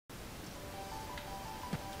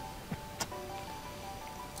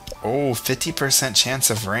Oh, 50% chance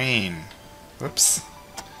of rain. Whoops.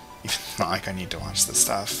 It's not like I need to watch this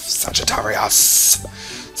stuff. Sagittarius!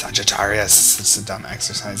 Sagittarius! It's a dumb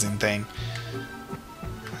exercising thing.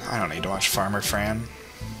 I don't need to watch Farmer Fran.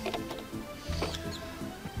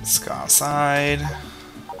 Let's go outside.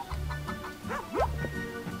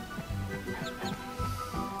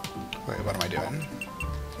 Wait, what am I doing?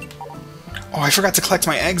 Oh, I forgot to collect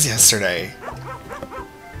my eggs yesterday.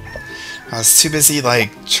 I was too busy,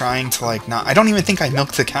 like, trying to, like, not... I don't even think I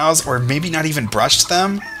milked the cows, or maybe not even brushed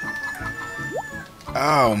them.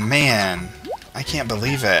 Oh, man. I can't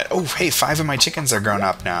believe it. Oh, hey, 5 of my chickens are grown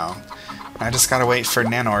up now. I just gotta wait for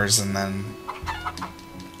nanors, and then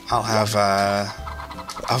I'll have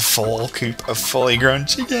a full coop of fully grown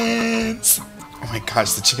chickens. Oh my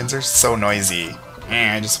gosh, the chickens are so noisy.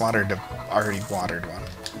 I just already watered one.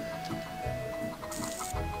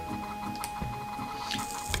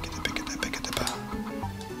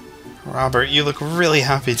 Robert, you look really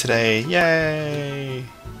happy today. Yay!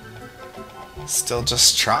 Still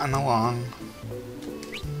just trotting along.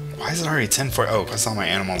 Why is it already 10:40? Oh, because all my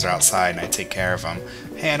animals are outside and I take care of them.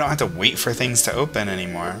 Hey, I don't have to wait for things to open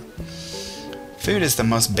anymore. Food is the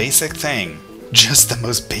most basic thing. Just the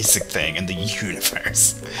most basic thing in the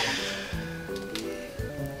universe.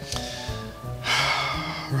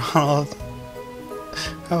 Ronald.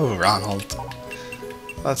 Oh, Ronald.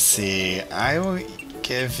 Let's see. I will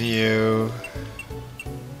give you...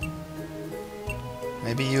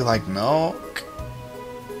 Maybe you like milk?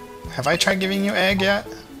 Have I tried giving you egg yet?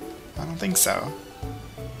 I don't think so.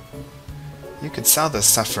 You could sell this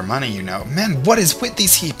stuff for money, you know. Man, what is with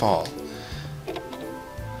these people?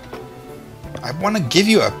 I want to give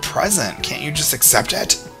you a present. Can't you just accept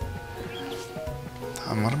it?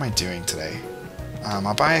 What am I doing today?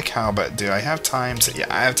 I'll buy a cow, but do I have time to... Yeah,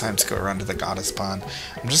 I have time to go run to the goddess pond.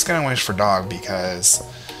 I'm just gonna wish for dog because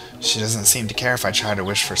she doesn't seem to care if I try to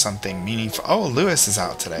wish for something meaningful. Oh, Lewis is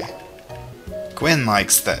out today. Gwen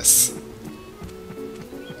likes this.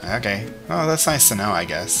 Okay. Oh, that's nice to know, I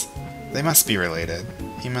guess. They must be related.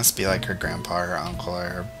 He must be like her grandpa or uncle or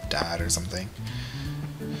her dad or something.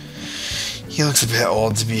 He looks a bit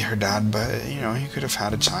old to be her dad, but, you know, he could have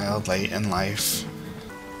had a child late in life.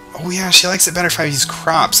 Oh yeah, she likes it better if I use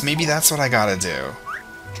crops. Maybe that's what I gotta do.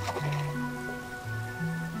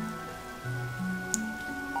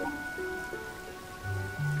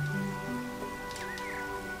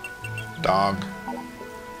 Dog.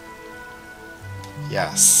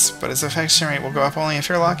 Yes, but his affection rate will go up only if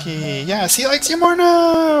you're lucky. Yes, he likes you more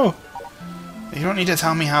now! You don't need to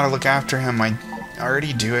tell me how to look after him. I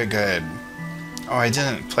already do it good. Oh, I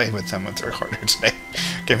didn't play with him with the recorder today.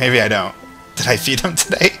 Okay, maybe I don't. Did I feed him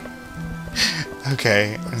today?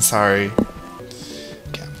 Okay, I'm sorry.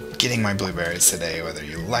 Okay, I'm getting my blueberries today, whether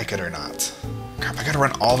you like it or not. Crap, I gotta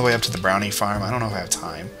run all the way up to the brownie farm. I don't know if I have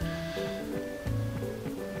time.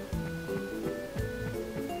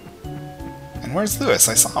 And where's Lewis?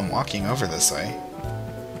 I saw him walking over this way.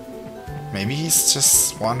 Maybe he's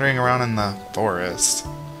just wandering around in the forest.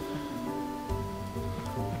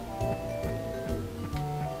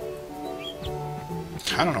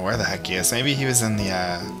 I don't know where the heck he is. Maybe he was in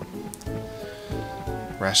the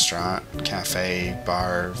restaurant, cafe,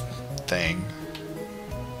 bar thing.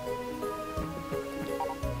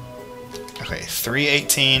 Okay,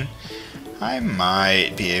 3:18. I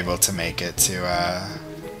might be able to make it to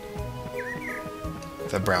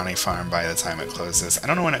the brownie farm by the time it closes. I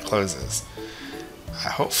don't know when it closes.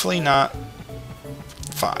 Hopefully not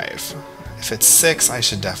 5. If it's 6, I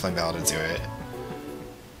should definitely be able to do it.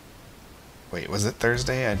 Wait, was it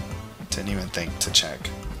Thursday? I didn't even think to check.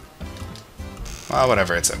 Well,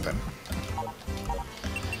 whatever, it's open.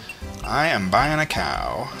 I am buying a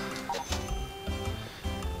cow.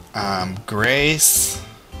 Grace,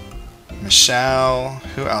 Michelle,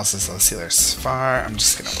 who else is... Let's see, there's Far. I'm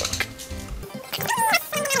just gonna look.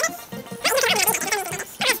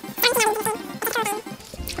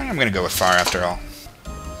 I'm gonna go with Far after all.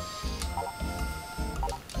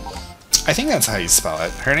 I think that's how you spell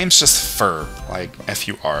it. Her name's just Fur, like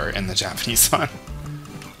F-U-R in the Japanese one.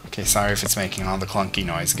 Okay, sorry if it's making all the clunky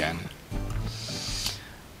noise again.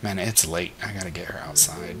 Man, it's late. I gotta get her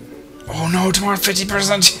outside. Oh no, tomorrow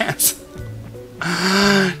 50% chance!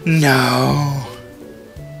 No!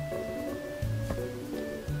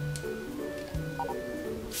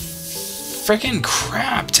 Freaking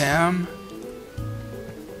crap, Tim!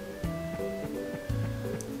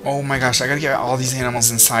 Oh my gosh, I gotta get all these animals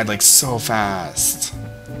inside like so fast.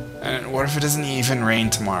 And what if it doesn't even rain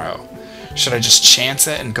tomorrow? Should I just chance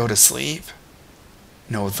it and go to sleep?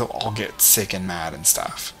 No, they'll all get sick and mad and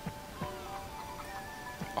stuff.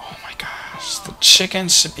 Oh my gosh. The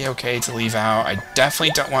chickens should be okay to leave out. I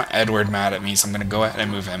definitely don't want Edward mad at me, so I'm going to go ahead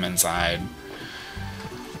and move him inside.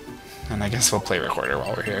 And I guess we'll play recorder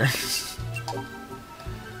while we're here.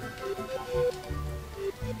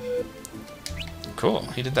 Cool,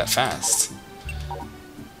 he did that fast.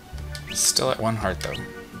 Still at 1 heart, though.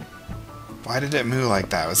 Why did it moo like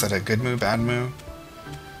that? Was that a good moo, bad moo?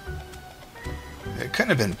 It couldn't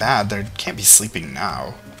have been bad. They can't be sleeping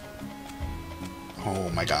now. Oh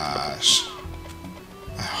my gosh.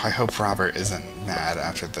 I hope Robert isn't mad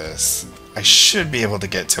after this. I should be able to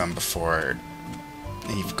get to him before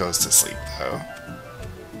he goes to sleep, though.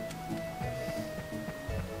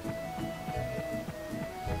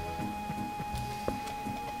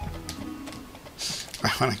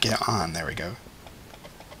 I want to get on. There we go.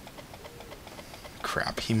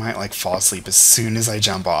 Crap. He might, like, fall asleep as soon as I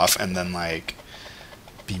jump off and then, like,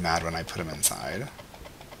 be mad when I put him inside.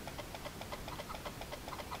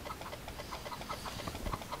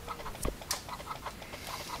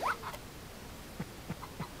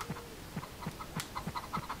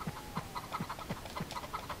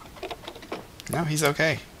 No, he's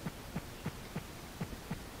okay.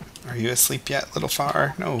 Are you asleep yet, little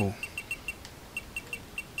Far? No.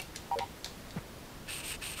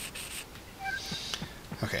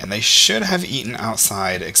 Okay, and they should have eaten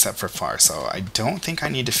outside except for Far, so I don't think I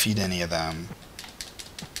need to feed any of them.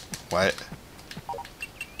 What?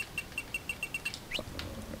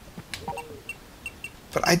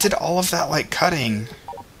 But I did all of that, like, cutting.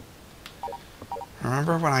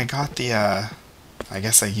 Remember when I got the, I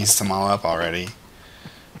guess I used them all up already.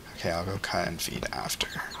 Okay, I'll go cut and feed after.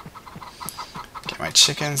 Get my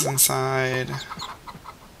chickens inside.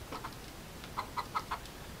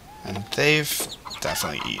 And they've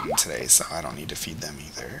definitely eaten today, so I don't need to feed them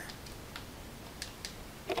either.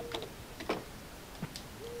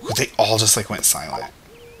 Ooh, they all just, like, went silent.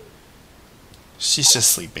 She's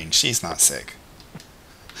just sleeping. She's not sick.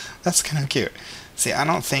 That's kind of cute. See, I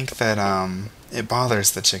don't think that, it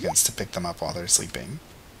bothers the chickens to pick them up while they're sleeping.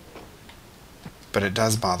 But it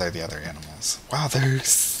does bother the other animals. Wow,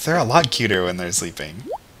 they're a lot cuter when they're sleeping.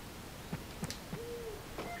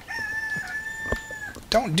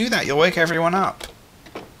 Don't do that, you'll wake everyone up.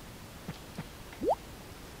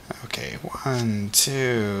 Okay, 1,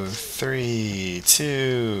 2, 3,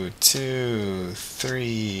 2, 2,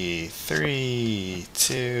 3, 3,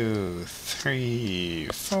 2, 3,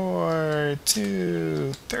 4,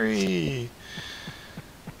 2, 3.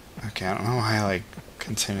 Okay, I don't know why I, like,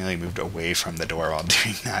 continually moved away from the door while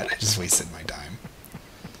doing that. I just wasted my time.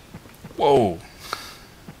 Whoa!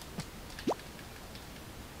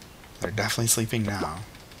 They're definitely sleeping now.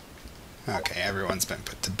 Okay, everyone's been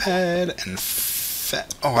put to bed and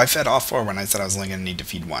fed. Oh, I fed all 4 when I said I was only going to need to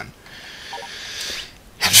feed 1.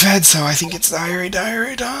 And fed, so I think it's diary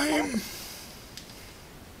time.